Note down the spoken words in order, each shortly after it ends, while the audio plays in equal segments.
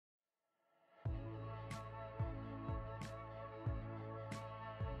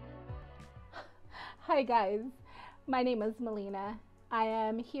Hi guys, my name is Melina. I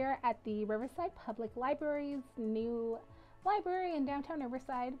am here at the Riverside Public Library's new library in downtown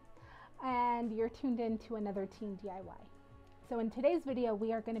Riverside, and you're tuned in to another Teen DIY. So in today's video,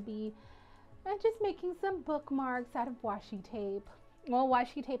 we are going to be just making some bookmarks out of washi tape. Well,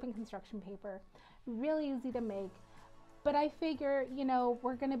 washi tape and construction paper. Really easy to make, but I figure,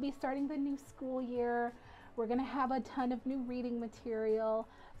 we're going to be starting the new school year. We're going to have a ton of new reading material,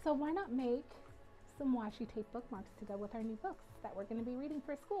 so why not make some washi tape bookmarks to go with our new books that we're going to be reading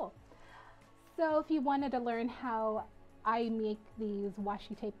for school. So if you wanted to learn how I make these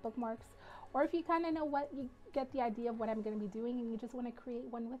washi tape bookmarks, or if you kind of know what, you get the idea of what I'm going to be doing and you just want to create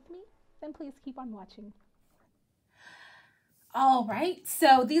one with me, then please keep on watching. All right,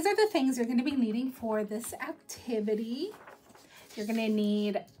 so these are the things you're going to be needing for this activity. You're going to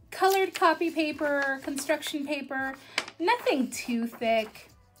need colored copy paper, construction paper, nothing too thick.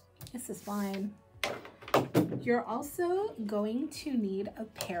 This is fine. You're also going to need a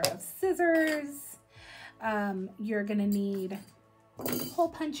pair of scissors. You're gonna need a hole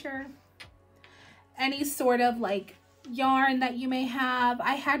puncher, any sort of like yarn that you may have.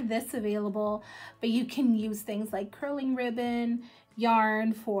 I had this available, but you can use things like curling ribbon,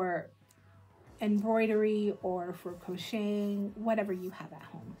 yarn for embroidery or for crocheting, whatever you have at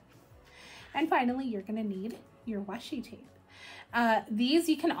home. And finally, you're gonna need your washi tape. These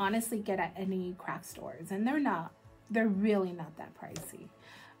you can honestly get at any craft stores, and they're really not that pricey,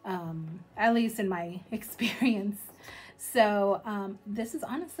 at least in my experience. So this is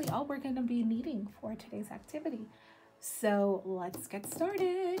honestly all we're going to be needing for today's activity. So let's get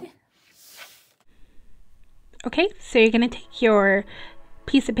started. Okay, so you're going to take your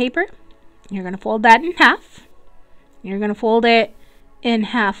piece of paper, you're going to fold that in half, you're going to fold it in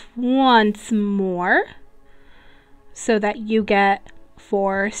half once more, so that you get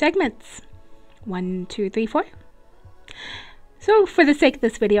 4 segments. 1, 2, 3, 4. So for the sake of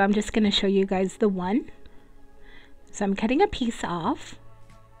this video, I'm just going to show you guys the one. So I'm cutting a piece off.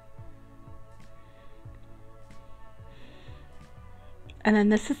 And then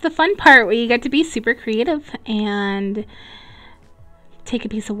this is the fun part where you get to be super creative and take a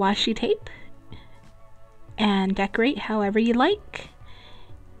piece of washi tape and decorate however you like.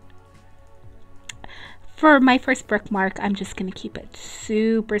 For my first bookmark, I'm just going to keep it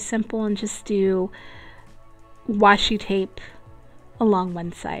super simple and just do washi tape along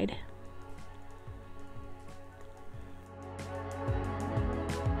one side.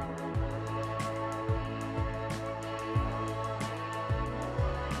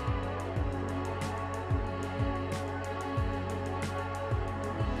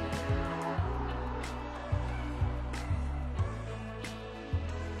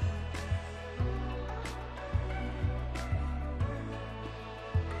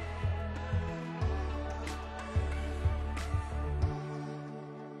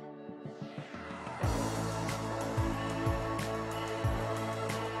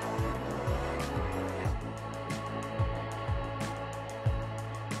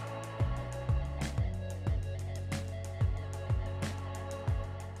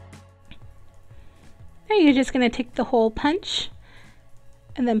 Now you're just going to take the hole punch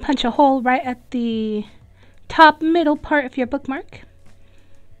and then punch a hole right at the top middle part of your bookmark.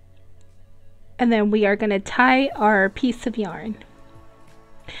 And then we are going to tie our piece of yarn.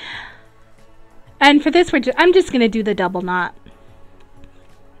 And for this, I'm just going to do the double knot.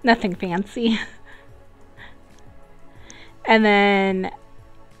 Nothing fancy. And then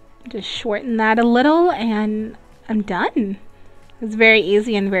just shorten that a little and I'm done. It's very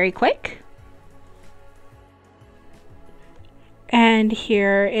easy and very quick. And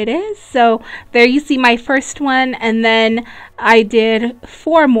here it is. So there you see my first one, and then I did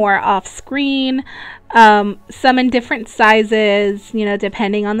 4 more off screen, some in different sizes,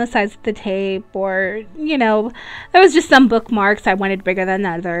 depending on the size of the tape, or there was just some bookmarks I wanted bigger than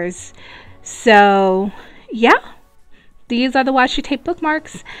others. So yeah, these are the washi tape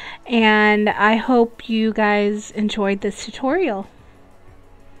bookmarks, and I hope you guys enjoyed this tutorial.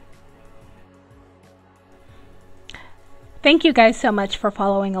 Thank you guys so much for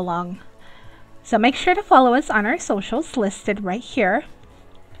following along. So make sure to follow us on our socials listed right here.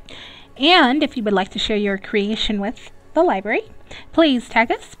 And if you would like to share your creation with the library, please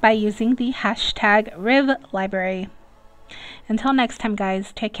tag us by using the hashtag #RivLibrary. Until next time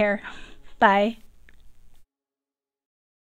guys, take care. Bye.